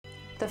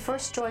The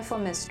first joyful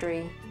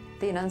mystery,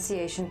 the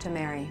Annunciation to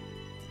Mary.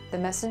 The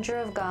messenger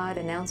of God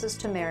announces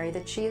to Mary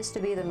that she is to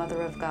be the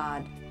Mother of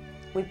God.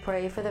 We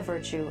pray for the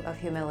virtue of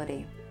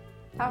humility.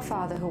 Our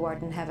Father who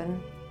art in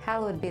heaven,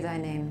 hallowed be thy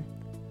name.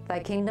 Thy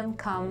kingdom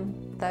come,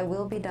 thy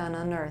will be done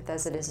on earth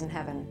as it is in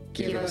heaven.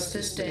 Give us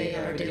this day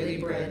our daily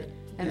bread,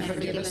 and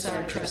forgive us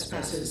our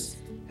trespasses,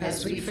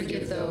 as we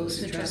forgive those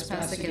who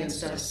trespass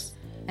against us.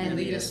 And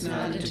lead us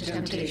not into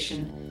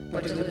temptation,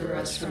 but deliver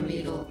us from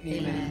evil.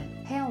 Amen.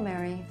 Hail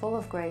Mary, full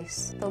of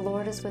grace, the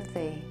Lord is with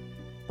thee.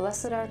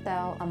 Blessed art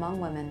thou among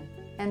women,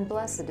 and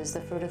blessed is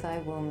the fruit of thy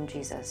womb,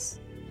 Jesus.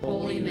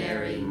 Holy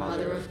Mary,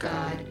 Mother of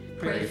God,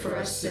 pray for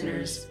us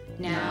sinners,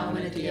 now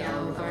and at the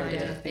hour of our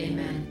death.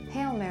 Amen.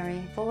 Hail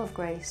Mary, full of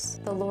grace,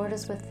 the Lord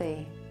is with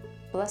thee.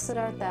 Blessed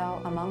art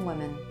thou among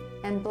women,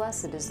 and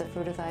blessed is the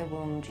fruit of thy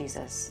womb,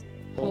 Jesus.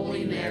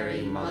 Holy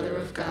Mary, Mother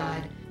of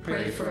God,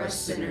 pray for us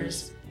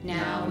sinners,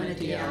 now and at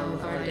the hour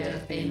of our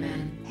death.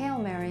 Amen. Hail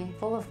Mary,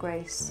 full of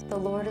grace, the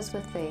Lord is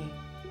with thee.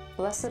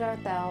 Blessed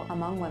art thou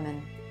among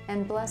women,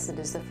 and blessed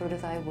is the fruit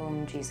of thy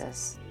womb,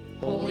 Jesus.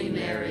 Holy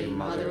Mary,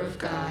 Mother of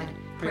God,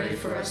 pray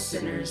for us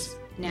sinners,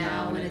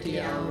 now and at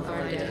the hour of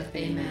our death.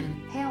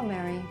 Amen. Hail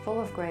Mary,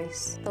 full of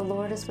grace, the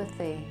Lord is with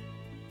thee.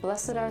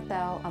 Blessed art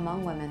thou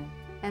among women,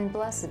 and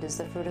blessed is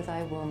the fruit of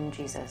thy womb,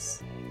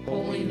 Jesus.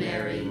 Holy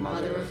Mary,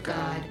 Mother of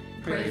God,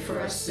 pray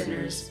for us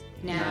sinners,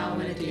 now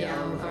and at the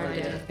hour of our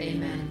death.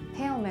 Amen.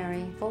 Hail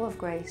Mary, full of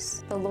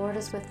grace, the Lord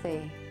is with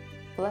thee.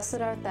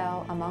 Blessed art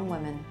thou among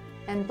women,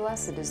 and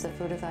blessed is the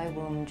fruit of thy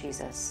womb,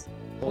 Jesus.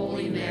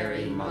 Holy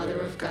Mary, Mother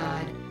of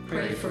God,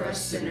 pray for us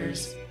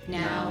sinners,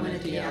 now and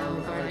at the hour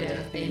of our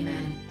death.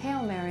 Amen.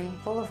 Hail Mary,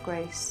 full of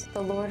grace,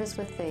 the Lord is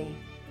with thee.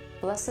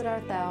 Blessed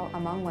art thou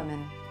among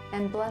women,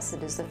 and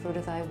blessed is the fruit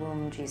of thy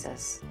womb,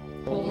 Jesus.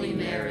 Holy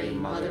Mary,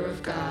 Mother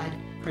of God,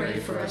 pray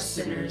for us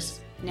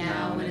sinners,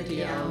 now and at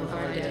the hour of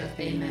our death.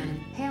 Amen.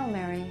 Hail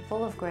Mary,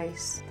 full of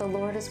grace, the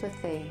Lord is with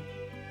thee.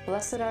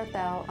 Blessed art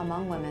thou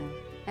among women,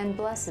 and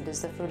blessed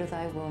is the fruit of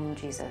thy womb,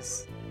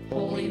 Jesus.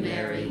 Holy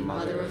Mary,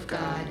 Mother of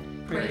God,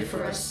 pray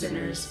for us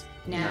sinners,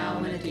 now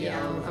and at the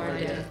hour of our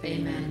death.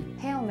 Amen.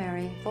 Hail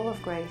Mary, full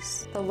of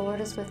grace, the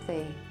Lord is with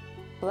thee.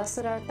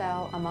 Blessed art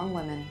thou among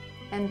women,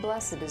 and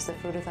blessed is the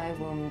fruit of thy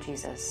womb,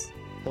 Jesus.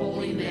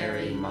 Holy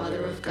Mary,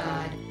 Mother of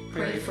God,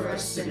 pray for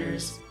us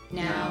sinners,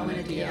 now and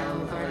at the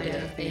hour of our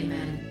death.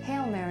 Amen.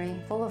 Hail Mary,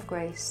 full of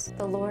grace,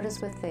 the Lord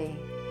is with thee.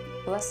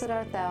 Blessed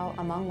art thou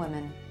among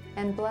women,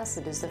 and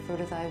blessed is the fruit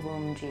of thy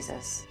womb,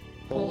 Jesus.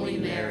 Holy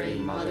Mary,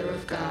 Mother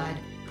of God,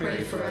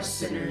 pray for us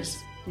sinners,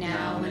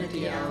 now and at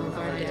the hour of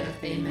our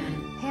death.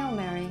 Amen. Hail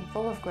Mary,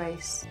 full of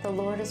grace, the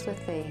Lord is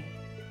with thee.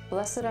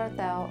 Blessed art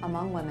thou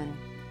among women,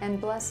 and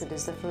blessed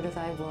is the fruit of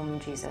thy womb,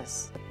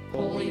 Jesus.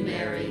 Holy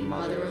Mary,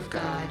 Mother of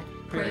God,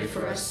 pray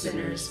for us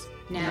sinners,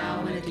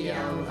 now and at the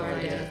hour of our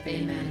death.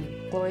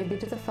 Amen. Glory be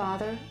to the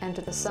Father, and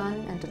to the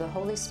Son, and to the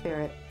Holy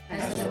Spirit.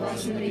 As it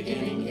was in the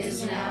beginning,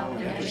 is now,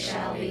 and ever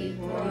shall be,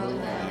 world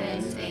without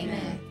end.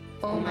 Amen.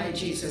 O my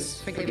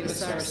Jesus, forgive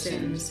us our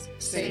sins,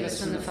 save us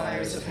from the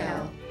fires of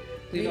hell.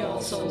 Lead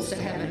all souls to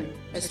heaven,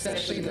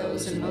 especially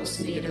those in most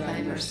need of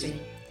thy mercy.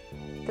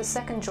 The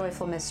second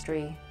joyful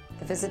mystery,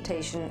 the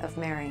Visitation of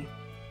Mary.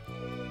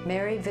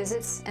 Mary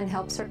visits and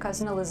helps her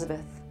cousin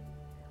Elizabeth.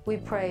 We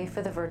pray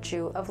for the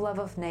virtue of love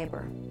of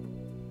neighbor.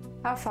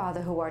 Our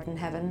Father who art in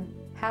heaven,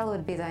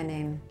 hallowed be thy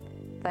name.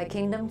 Thy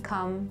kingdom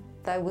come,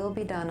 thy will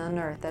be done on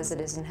earth as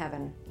it is in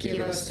heaven.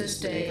 Give us this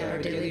day our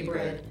daily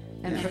bread,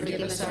 and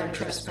forgive us our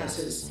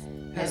trespasses,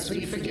 as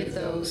we forgive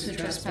those who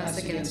trespass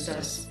against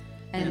us.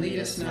 And lead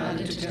us not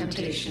into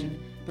temptation,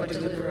 but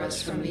deliver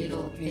us from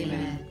evil.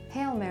 Amen.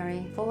 Hail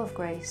Mary, full of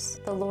grace,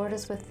 the Lord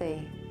is with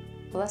thee.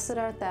 Blessed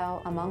art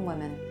thou among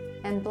women,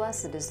 and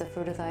blessed is the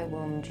fruit of thy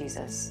womb,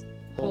 Jesus.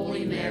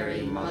 Holy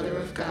Mary, Mother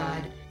of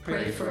God,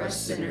 pray for us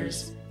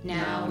sinners,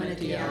 now and at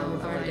the hour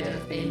of our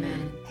death.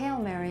 Amen. Hail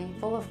Mary,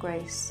 full of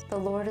grace, the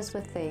Lord is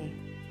with thee.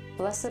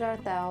 Blessed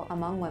art thou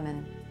among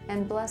women,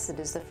 and blessed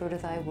is the fruit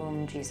of thy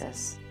womb,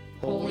 Jesus.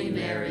 Holy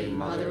Mary,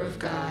 Mother of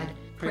God,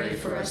 pray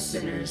for us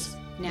sinners,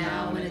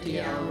 now and at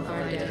the hour of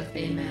our death.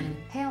 Amen.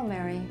 Hail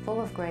Mary,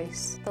 full of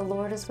grace, the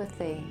Lord is with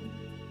thee.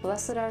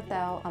 Blessed art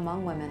thou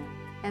among women,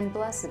 and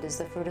blessed is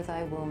the fruit of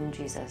thy womb,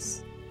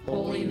 Jesus.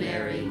 Holy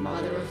Mary,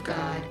 Mother of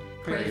God,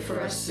 pray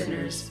for us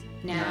sinners,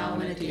 now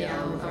and at the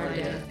hour of our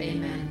death.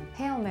 Amen.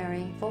 Hail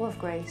Mary, full of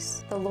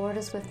grace, the Lord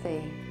is with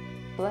thee.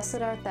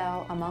 Blessed art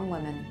thou among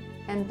women,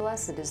 and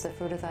blessed is the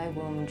fruit of thy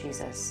womb,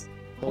 Jesus.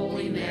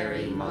 Holy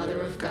Mary,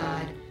 Mother of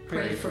God,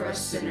 pray for us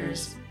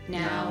sinners,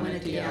 now and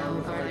at the hour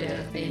of our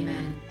death.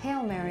 Amen.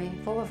 Hail Mary,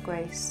 full of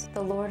grace,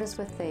 the Lord is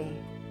with thee.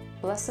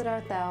 Blessed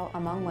art thou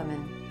among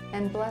women,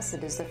 and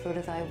blessed is the fruit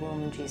of thy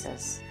womb,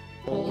 Jesus.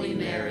 Holy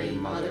Mary,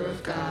 Mother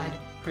of God,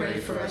 pray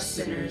for us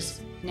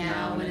sinners,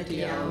 now and at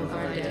the hour of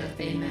our death.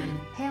 Amen.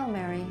 Hail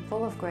Mary,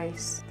 full of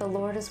grace, the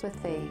Lord is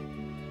with thee.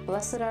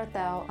 Blessed art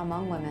thou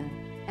among women,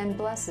 and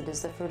blessed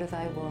is the fruit of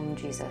thy womb,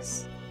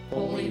 Jesus.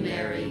 Holy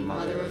Mary,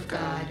 Mother of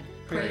God,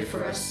 pray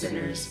for us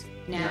sinners,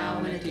 now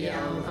and at the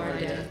hour of our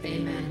death.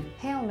 Amen.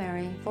 Hail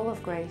Mary, full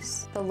of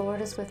grace, the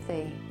Lord is with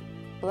thee.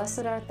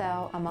 Blessed art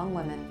thou among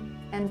women,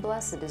 and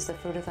blessed is the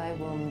fruit of thy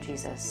womb,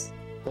 Jesus.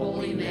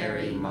 Holy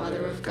Mary,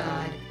 Mother of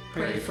God,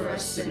 pray for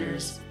us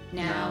sinners,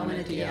 now and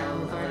at the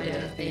hour of our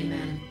death.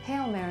 Amen.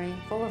 Hail Mary,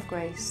 full of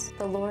grace,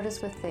 the Lord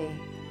is with thee.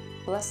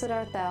 Blessed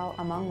art thou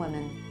among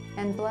women,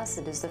 and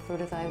blessed is the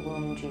fruit of thy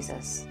womb,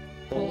 Jesus.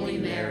 Holy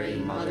Mary,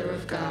 Mother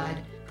of God,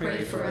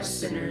 pray for us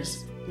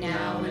sinners,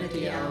 now and at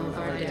the hour of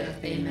our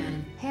death.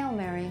 Amen. Hail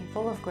Mary,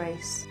 full of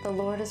grace, the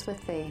Lord is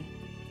with thee.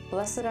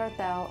 Blessed art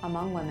thou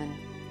among women,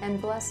 and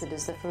blessed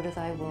is the fruit of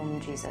thy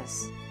womb,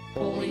 Jesus.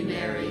 Holy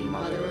Mary,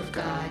 Mother of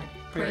God,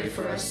 pray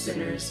for us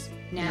sinners,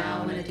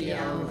 now and at the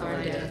hour of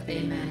our death.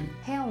 Amen.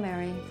 Hail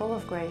Mary, full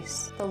of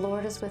grace, the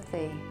Lord is with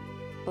thee.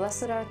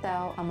 Blessed art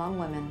thou among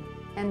women,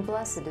 and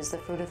blessed is the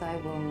fruit of thy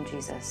womb,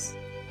 Jesus.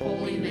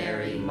 Holy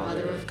Mary,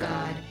 Mother of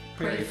God,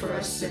 pray for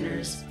us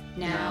sinners,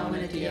 now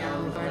and at the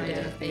hour of our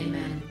death.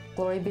 Amen.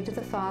 Glory be to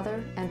the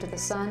Father, and to the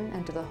Son,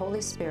 and to the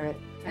Holy Spirit.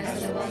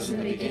 As it was in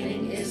the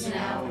beginning, is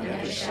now, and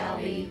ever shall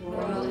be,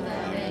 world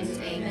without end.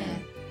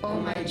 Amen. O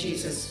my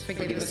Jesus,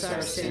 forgive us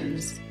our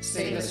sins,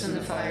 save us from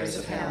the fires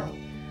of hell.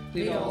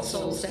 Lead all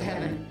souls to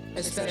heaven,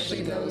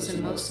 especially those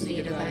in most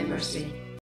need of thy mercy.